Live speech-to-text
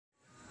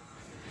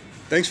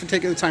Thanks for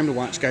taking the time to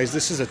watch, guys.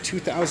 This is a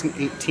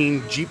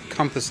 2018 Jeep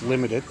Compass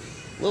Limited.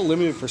 A little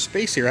limited for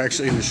space here,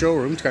 actually, in the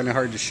showroom. It's kind of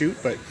hard to shoot,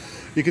 but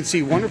you can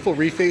see wonderful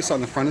reface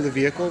on the front of the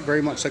vehicle,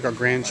 very much like our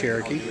Grand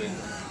Cherokee.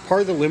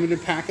 Part of the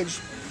limited package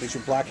is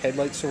your black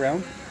headlight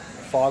surround,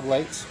 fog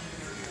lights,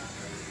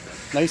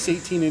 nice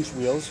 18-inch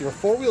wheels. Your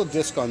four-wheel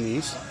disc on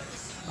these.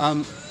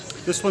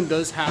 This one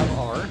does have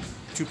our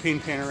two-pane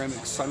panoramic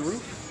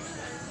sunroof.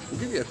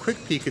 We'll give you a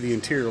quick peek of the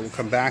interior. We'll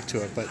come back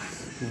to it, but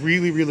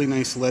really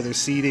nice leather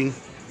seating,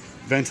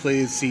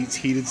 ventilated seats,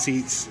 heated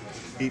seats,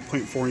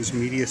 8.4-inch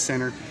media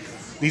center.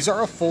 These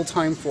are a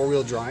full-time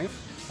four-wheel drive.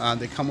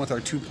 They come with our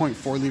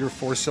 2.4-liter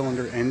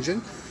four-cylinder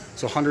engine,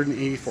 so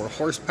 184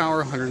 horsepower,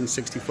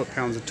 160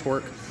 foot-pounds of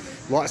torque.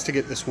 Lots to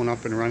get this one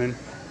up and running.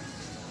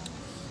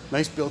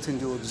 Nice built-in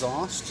dual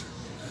exhaust.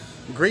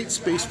 Great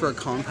space for a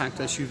compact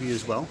SUV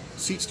as well.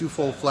 Seats do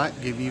fold flat,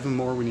 give you even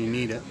more when you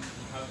need it.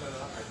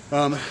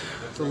 The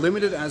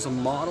Limited as a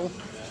model,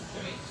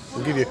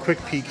 we'll give you a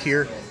quick peek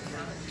here.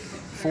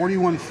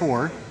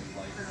 41.4,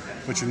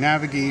 but your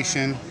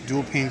navigation,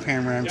 dual pane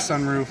panoramic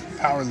sunroof,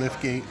 power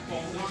liftgate.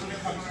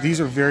 These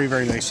are very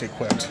nicely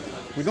equipped.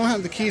 We don't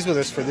have the keys with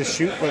us for this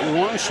shoot, but we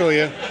want to show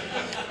you.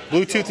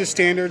 Bluetooth is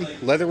standard,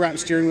 leather wrapped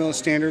steering wheel is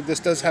standard. This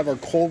does have our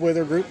cold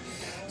weather group,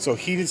 so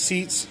heated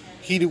seats,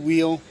 heated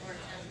wheel,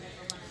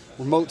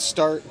 remote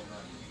start,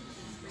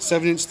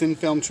 7-inch thin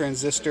film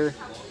transistor.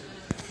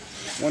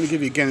 I want to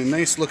give you again a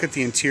nice look at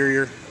the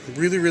interior.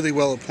 Really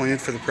well appointed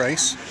for the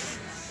price.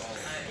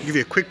 I'll give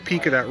you a quick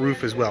peek of that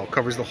roof as well. It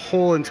covers the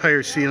whole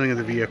entire ceiling of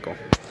the vehicle.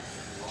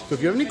 So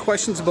if you have any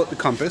questions about the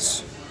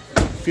Compass,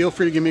 feel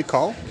free to give me a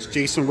call. It's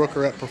Jason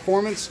Rooker at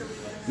Performance,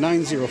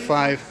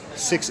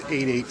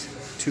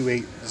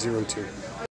 905-688-2802.